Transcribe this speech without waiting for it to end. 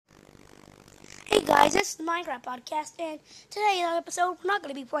Hey guys, this is the Minecraft Podcast, and today in the episode, we're not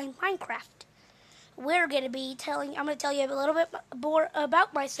going to be playing Minecraft. I'm going to tell you a little bit more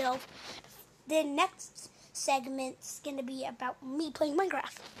about myself. The next segment's going to be about me playing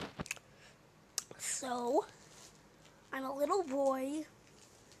Minecraft. So, I'm a little boy,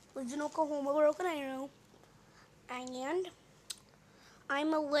 lives in Oklahoma, Broken Arrow, and I'm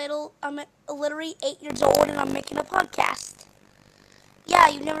literally 8 years old, and I'm making a podcast. Yeah,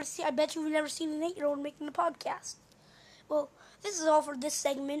 I bet you've never seen an 8-year-old making a podcast. Well, this is all for this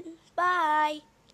segment. Bye.